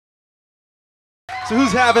So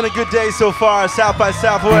who's having a good day so far, South by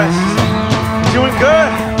Southwest? Doing good?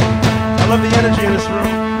 I love the energy in this room.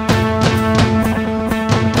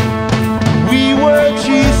 We were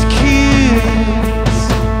just kids,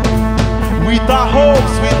 with our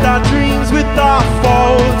hopes, with our dreams, with our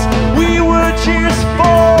faults. We were just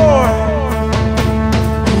four,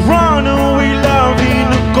 runaway love in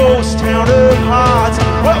a ghost town of hearts.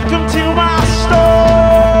 Welcome to my story.